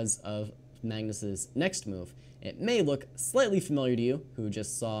because of Magnus's next move. It may look slightly familiar to you, who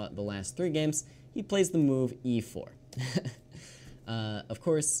just saw the last 3 games. He plays the move e4. Of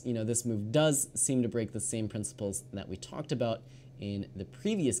course, you know, this move does seem to break the same principles that we talked about in the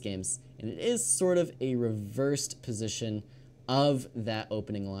previous games, and it is sort of a reversed position of that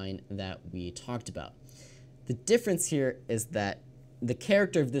opening line that we talked about. The difference here is that the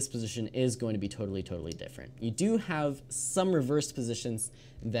character of this position is going to be totally different. You do have some reversed positions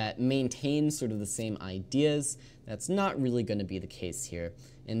that maintain sort of the same ideas. That's not really going to be the case here.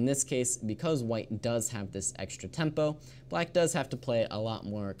 In this case, because white does have this extra tempo, black does have to play a lot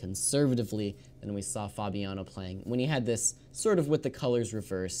more conservatively than we saw Fabiano playing when he had this sort of with the colors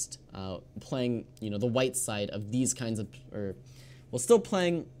reversed, playing, you know, the white side of these kinds of, or, well, still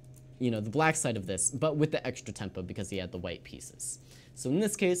playing, you know, the black side of this, but with the extra tempo because he had the white pieces. So in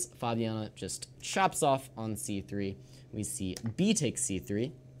this case, Fabiano just chops off on c3. We see b takes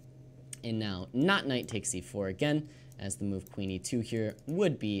c3, and now not knight takes c4 again, as the move queen e2 here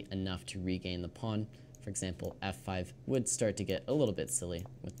would be enough to regain the pawn. For example, f5 would start to get a little bit silly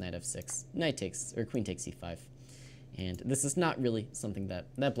with knight f6, knight takes, or queen takes e5. And this is not really something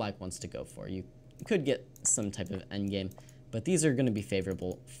that black wants to go for. You could get some type of endgame, but these are going to be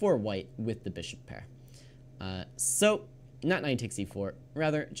favorable for white with the bishop pair. So not knight takes e4,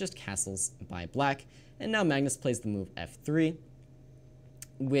 rather just castles by black. And now Magnus plays the move f3,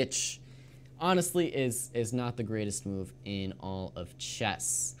 which honestly is not the greatest move in all of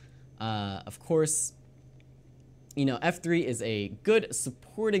chess. Of course, you know, f3 is a good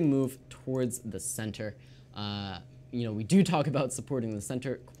supporting move towards the center. You know, we do talk about supporting the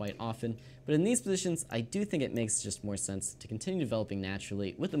center quite often, but in these positions, I do think it makes just more sense to continue developing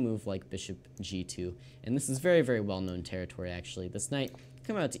naturally with a move like bishop g2, and this is very, very well-known territory, actually. This knight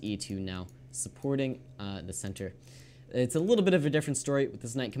coming out to e2 now, supporting the center. It's a little bit of a different story with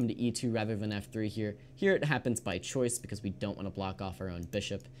this knight coming to e2 rather than f3 here. Here it happens by choice because we don't want to block off our own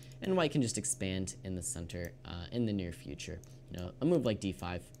bishop, and white can just expand in the center in the near future. You know, a move like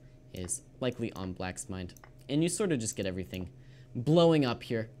d5 is likely on black's mind, and you sort of just get everything blowing up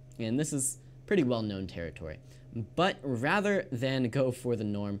here, and this is pretty well-known territory. But rather than go for the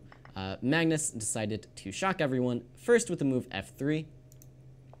norm, Magnus decided to shock everyone, first with the move f3.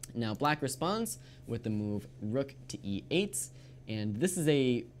 Now black responds with the move rook to e8, and this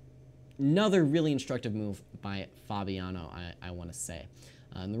is another really instructive move by Fabiano, I want to say.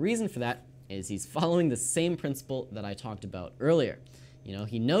 And the reason for that is he's following the same principle that I talked about earlier. You know,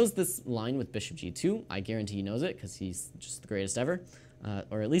 he knows this line with bishop g2. I guarantee he knows it because he's just the greatest ever,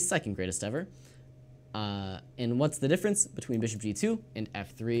 or at least second greatest ever. And what's the difference between bishop g2 and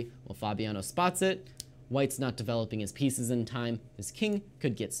f3? Well, Fabiano spots it. White's not developing his pieces in time. His king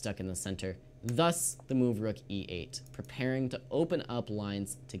could get stuck in the center. Thus, the move rook e8, preparing to open up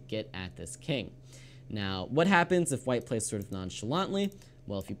lines to get at this king. Now, what happens if white plays sort of nonchalantly?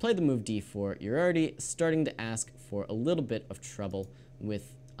 Well, if you play the move d4, you're already starting to ask for a little bit of trouble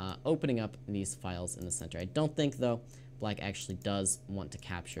with opening up these files in the center. I don't think, though, black actually does want to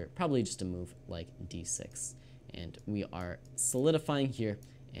capture probably just a move like d6. And we are solidifying here,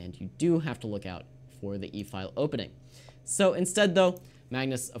 and you do have to look out for the e-file opening. So instead, though,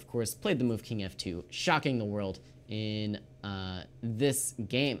 Magnus, of course, played the move king f2, shocking the world in this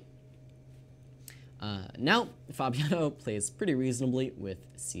game. Now, Fabiano plays pretty reasonably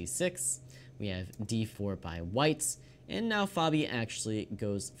with c6. We have d4 by white, and now Fabi actually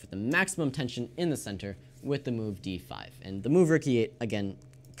goes for the maximum tension in the center with the move d5. And the move rook e8, again,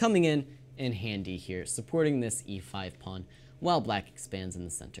 coming in handy here, supporting this e5 pawn while black expands in the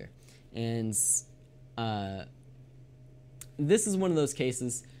center. And this is one of those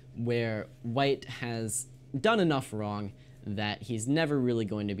cases where white has done enough wrong that he's never really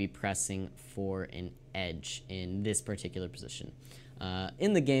going to be pressing for an edge in this particular position.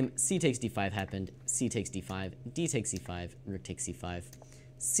 In the game, c takes d5 happened, c takes d5, d takes e5, rook takes c5,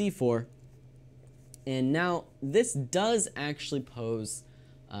 c4, and now this does actually pose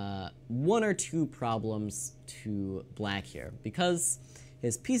one or two problems to black here, because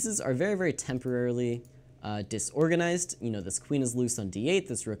his pieces are very, very temporarily disorganized. You know, this queen is loose on d8,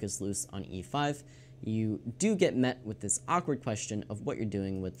 this rook is loose on e5. You do get met with this awkward question of what you're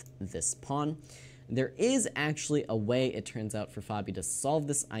doing with this pawn. There is actually a way, it turns out, for Fabi to solve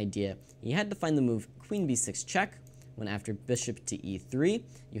this idea. He had to find the move queen b6 check, when after bishop to e3,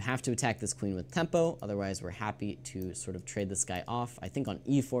 you have to attack this queen with tempo, otherwise we're happy to sort of trade this guy off, I think on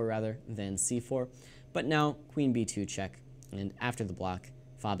e4 rather than c4. But now, queen b2 check, and after the block,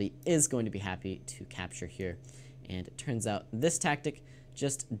 Fabi is going to be happy to capture here. And it turns out this tactic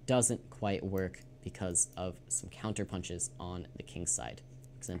just doesn't quite work because of some counter punches on the king's side.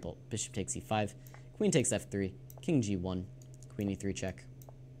 For example, bishop takes e5, queen takes f3, king g1, queen e3 check.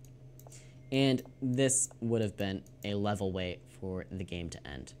 And this would have been a level way for the game to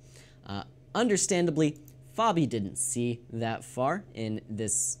end. Understandably, Fabi didn't see that far in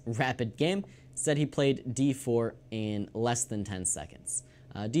this rapid game. Instead, he played d4 in less than 10 seconds.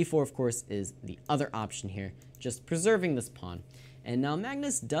 d4, of course, is the other option here, just preserving this pawn. And now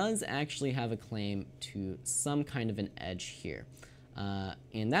Magnus does actually have a claim to some kind of an edge here.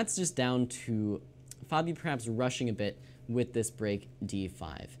 And that's just down to Fabi perhaps rushing a bit with this break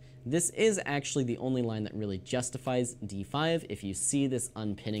d5. This is actually the only line that really justifies d5 if you see this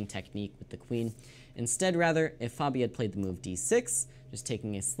unpinning technique with the queen. Instead, rather, if Fabi had played the move d6, just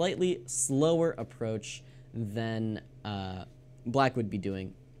taking a slightly slower approach, then black would be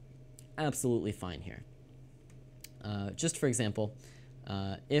doing absolutely fine here. Just for example,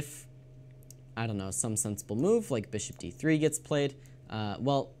 if, I don't know, some sensible move like bishop d3 gets played,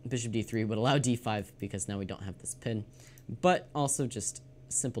 well, bishop d3 would allow d5 because now we don't have this pin, but also just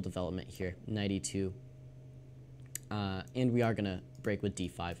simple development here, knight e2, and we are going to break with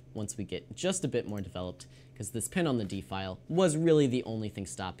d5 once we get just a bit more developed, because this pin on the d file was really the only thing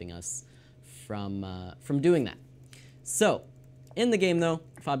stopping us from doing that. So, in the game though,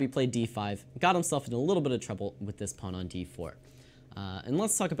 Fabi played d5, got himself in a little bit of trouble with this pawn on d4. And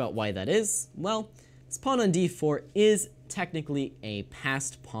let's talk about why that is. Well, This pawn on d4 is technically a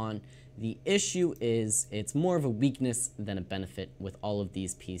passed pawn. The issue is it's more of a weakness than a benefit with all of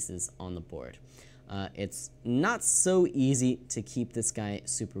these pieces on the board. It's not so easy to keep this guy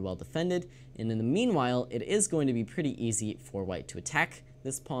super well defended, and in the meanwhile, it is going to be pretty easy for white to attack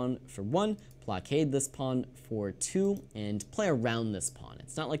this pawn for 1, blockade this pawn for 2, and play around this pawn.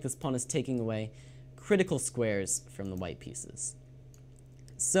 It's not like this pawn is taking away critical squares from the white pieces.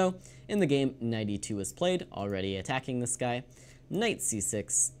 So, in the game, knight e2 is played, already attacking this guy. Knight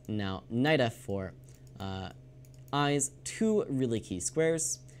c6, now knight f4, eyes 2 really key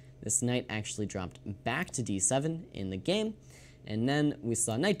squares. This knight actually dropped back to d7 in the game, and then we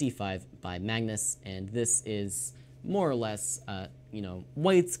saw knight d5 by Magnus, and this is more or less,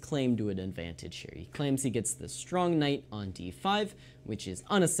 white's claim to an advantage here. He claims he gets the strong knight on d5, which is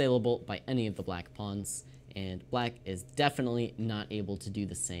unassailable by any of the black pawns, and black is definitely not able to do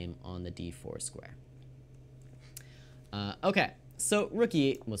the same on the d4 square. Okay, so rook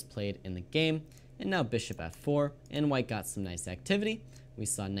e8 was played in the game, and now bishop f4, and white got some nice activity. We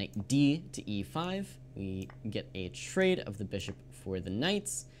saw knight d to e5. We get a trade of the bishop for the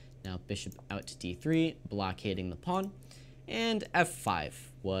knights. Now bishop out to d3, blockading the pawn. And f5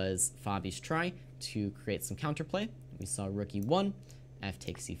 was Fabi's try to create some counterplay. We saw rook e1, f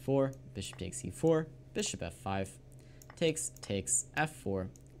takes e4, bishop takes e4, bishop f5, takes, f4,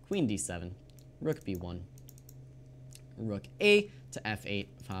 queen d7, rook b1, rook a to f8,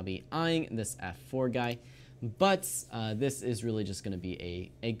 Fabi eyeing this f4 guy. But this is really just going to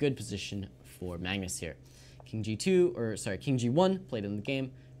be a good position for Magnus here. King g1 played in the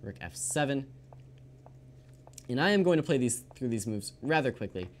game, rook f7. And I am going to play through these moves rather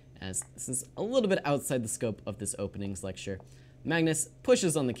quickly, as this is a little bit outside the scope of this openings lecture. Magnus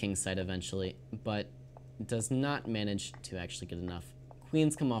pushes on the king side eventually, but does not manage to actually get enough.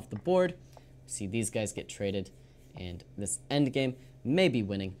 Queens come off the board. See these guys get traded, and this endgame may be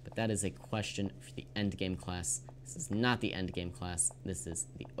winning, but that is a question for the endgame class. This is not the endgame class. This is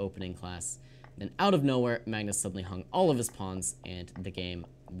the opening class. Then out of nowhere, Magnus suddenly hung all of his pawns, and the game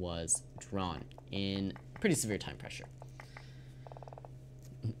was drawn in pretty severe time pressure.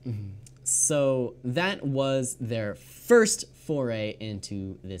 So that was their first foray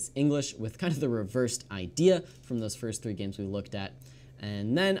into this English with kind of the reversed idea from those first 3 games we looked at.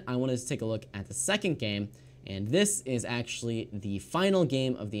 And then I wanted to take a look at the second game, and this is actually the final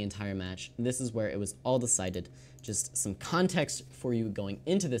game of the entire match. This is where it was all decided. Just some context for you going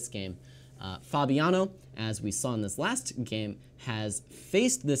into this game. Fabiano, as we saw in this last game, has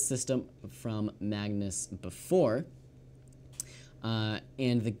faced this system from Magnus before.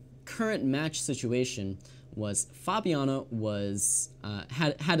 And the current match situation was Fabiano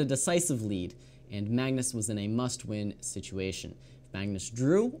had a decisive lead, and Magnus was in a must-win situation. Magnus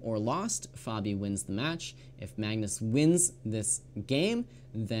drew or lost, Fabi wins the match. If Magnus wins this game,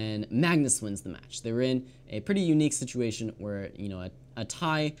 then Magnus wins the match. They were in a pretty unique situation where, a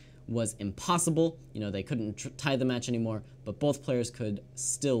tie was impossible. They couldn't tie the match anymore, but both players could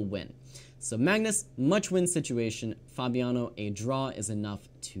still win. So Magnus, much win situation. Fabiano, a draw is enough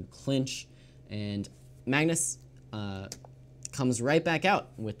to clinch. And Magnus comes right back out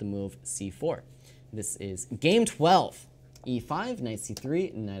with the move c4. This is game 12. e5, knight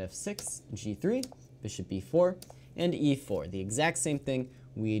c3, knight f6, g3, bishop b4, and e4. The exact same thing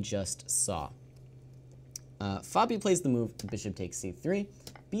we just saw. Fabi plays the move bishop takes c3,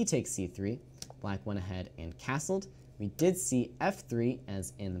 b takes c3. Black went ahead and castled. We did see f3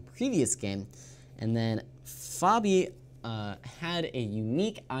 as in the previous game, and then Fabi had a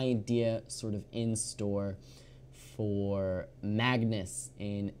unique idea sort of in store for Magnus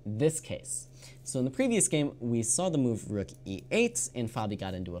in this case. So in the previous game, we saw the move rook e8, and Fabi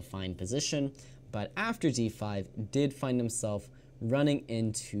got into a fine position, but after d5, did find himself running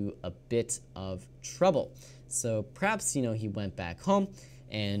into a bit of trouble. So perhaps, he went back home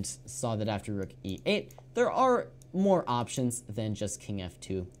and saw that after rook e8, there are more options than just king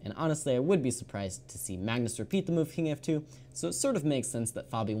f2, and honestly, I would be surprised to see Magnus repeat the move king f2, so it sort of makes sense that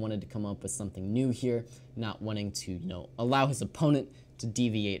Fabi wanted to come up with something new here, not wanting to, allow his opponent to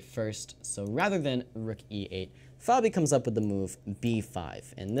deviate first. So rather than rook e8, Fabi comes up with the move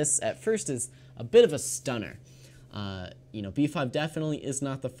b5, and this at first is a bit of a stunner. B5 definitely is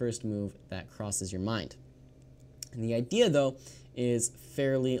not the first move that crosses your mind. And the idea, though, is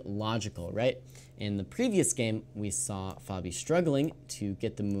fairly logical, right? In the previous game, we saw Fabi struggling to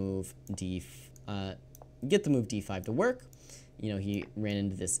get the move d5 to work. He ran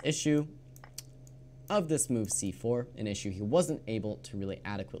into this issue of this move c4, an issue he wasn't able to really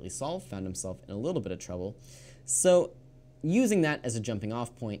adequately solve, found himself in a little bit of trouble. So using that as a jumping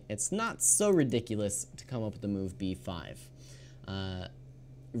off point, it's not so ridiculous to come up with the move b5.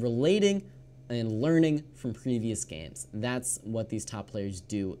 Relating and learning from previous games. That's what these top players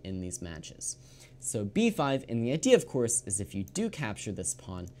do in these matches. So b5, and the idea, of course, is if you do capture this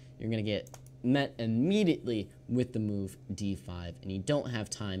pawn, you're going to get met immediately with the move d5, and you don't have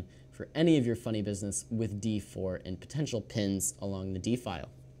time for any of your funny business with d4 and potential pins along the d file.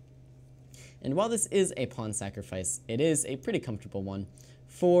 And while this is a pawn sacrifice, it is a pretty comfortable one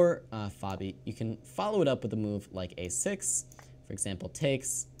for Fabi. You can follow it up with a move like a6, for example,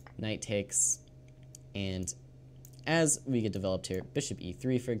 takes, knight takes, and as we get developed here, bishop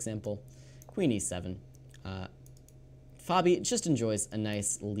e3, for example, queen e7. Fabi just enjoys a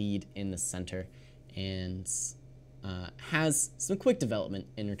nice lead in the center and has some quick development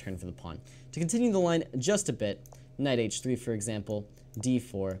in return for the pawn. To continue the line just a bit, knight h3, for example,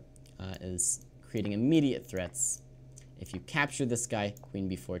 d4 is creating immediate threats. If you capture this guy, queen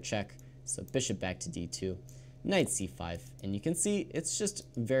b4 check, so bishop back to d2, knight c5, and you can see it's just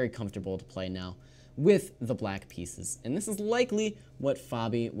very comfortable to play now with the black pieces. And this is likely what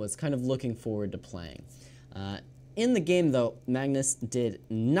Fabi was kind of looking forward to playing. In the game, though, Magnus did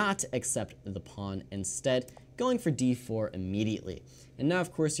not accept the pawn, instead going for d4 immediately. And now,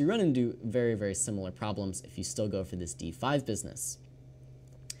 of course, you run into very, very similar problems if you still go for this d5 business.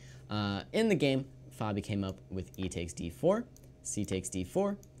 In the game, Fabi came up with e takes d4, c takes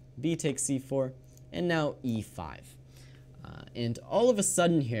d4, b takes c4, and now e5. And all of a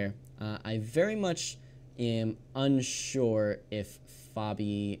sudden here, I very much am unsure if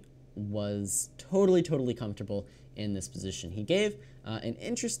Fabi was totally comfortable in this position. He gave an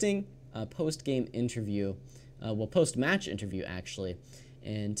interesting post-game interview, well, post-match interview, actually,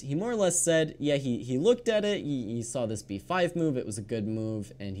 and he more or less said, yeah, he looked at it, he saw this b5 move, it was a good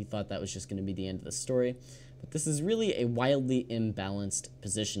move, and he thought that was just going to be the end of the story. But this is really a wildly imbalanced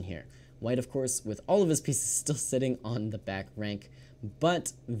position here. White, of course, with all of his pieces still sitting on the back rank,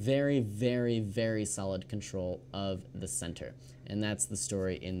 but very solid control of the center. And that's the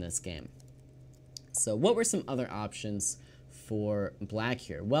story in this game. So what were some other options for black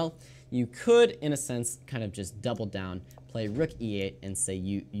here? Well, you could, in a sense, kind of just double down, play rook e8 and say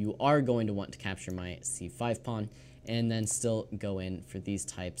you are going to want to capture my c5 pawn, and then still go in for these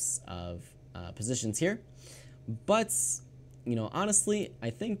types of positions here. But, you know, honestly,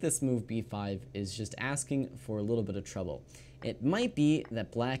 I think this move b5 is just asking for a little bit of trouble. It might be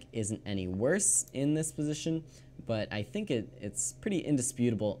that black isn't any worse in this position, but I think it's pretty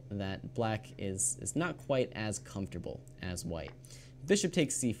indisputable that black is not quite as comfortable as white. Bishop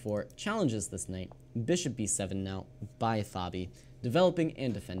takes c4, challenges this knight. Bishop b7 now by Fabi, developing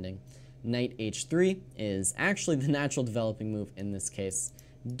and defending. Knight h3 is actually the natural developing move in this case.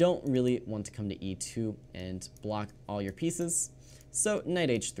 Don't really want to come to e2 and block all your pieces. So knight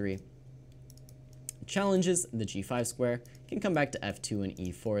h3 challenges the g5 square, can come back to f2 and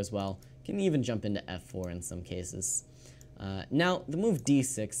e4 as well, can even jump into f4 in some cases. Now, the move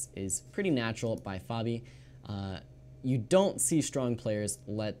d6 is pretty natural by Fabi. You don't see strong players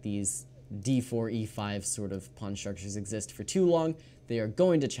let these d4, e5 sort of pawn structures exist for too long. They are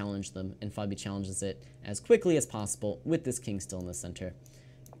going to challenge them, and Fabi challenges it as quickly as possible with this king still in the center.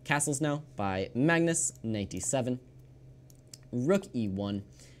 Castles now by Magnus, knight d7, rook e1,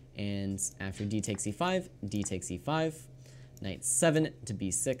 and after d takes e5, d takes e5, knight 7 to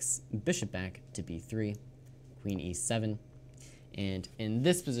b6, bishop back to b3, queen e7, and in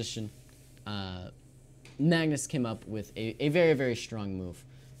this position, Magnus came up with a very strong move,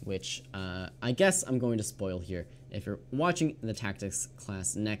 which I guess I'm going to spoil here. If you're watching the tactics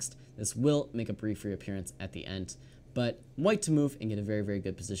class next, this will make a brief reappearance at the end, but white to move and get a very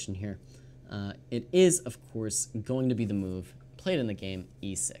good position here. It is, of course, going to be the move played in the game,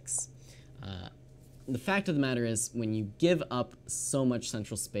 e6. The fact of the matter is, when you give up so much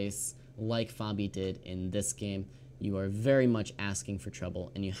central space like Fabi did in this game, you are very much asking for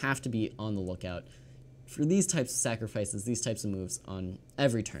trouble, and you have to be on the lookout for these types of sacrifices, these types of moves on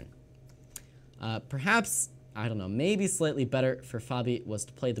every turn. Perhaps, I don't know, maybe slightly better for Fabi was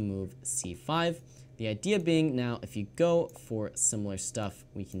to play the move c5. The idea being now, if you go for similar stuff,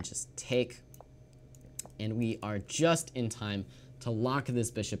 we can just take, and we are just in time to lock this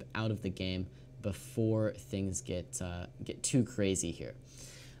bishop out of the game before things get too crazy here.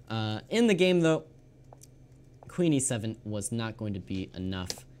 In the game, though, queen e7 was not going to be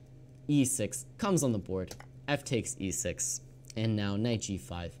enough. e6 comes on the board, f takes e6, and now knight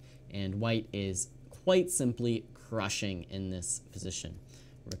g5, and white is quite simply crushing in this position.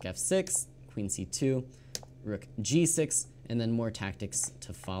 Rook f6, queen c2, rook g6, and then more tactics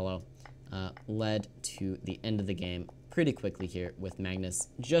to follow, led to the end of the game pretty quickly here with Magnus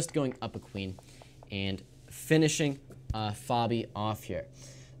just going up a queen and finishing Fabi off here.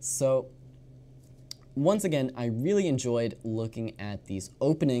 So once again, I really enjoyed looking at these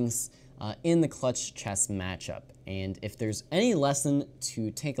openings in the clutch chess matchup. And if there's any lesson to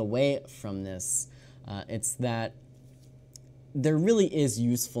take away from this, it's that there really is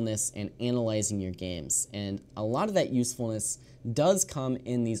usefulness in analyzing your games, and a lot of that usefulness does come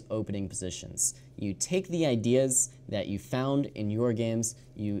in these opening positions. You take the ideas that you found in your games,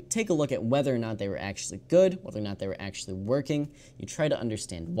 you take a look at whether or not they were actually good, whether or not they were actually working, you try to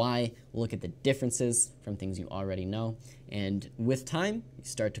understand why, look at the differences from things you already know, and with time, you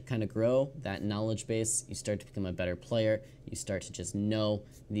start to kind of grow that knowledge base, you start to become a better player, you start to just know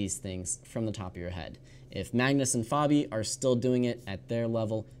these things from the top of your head. If Magnus and Fabi are still doing it at their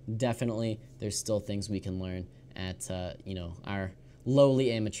level, definitely there's still things we can learn at our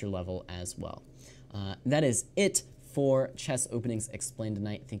lowly amateur level as well. That is it for Chess Openings Explained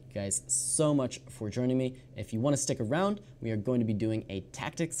tonight. Thank you guys so much for joining me. If you want to stick around, we are going to be doing a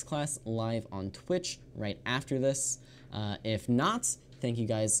tactics class live on Twitch right after this. If not, thank you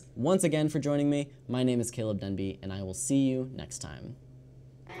guys once again for joining me. My name is Caleb Denby, and I will see you next time.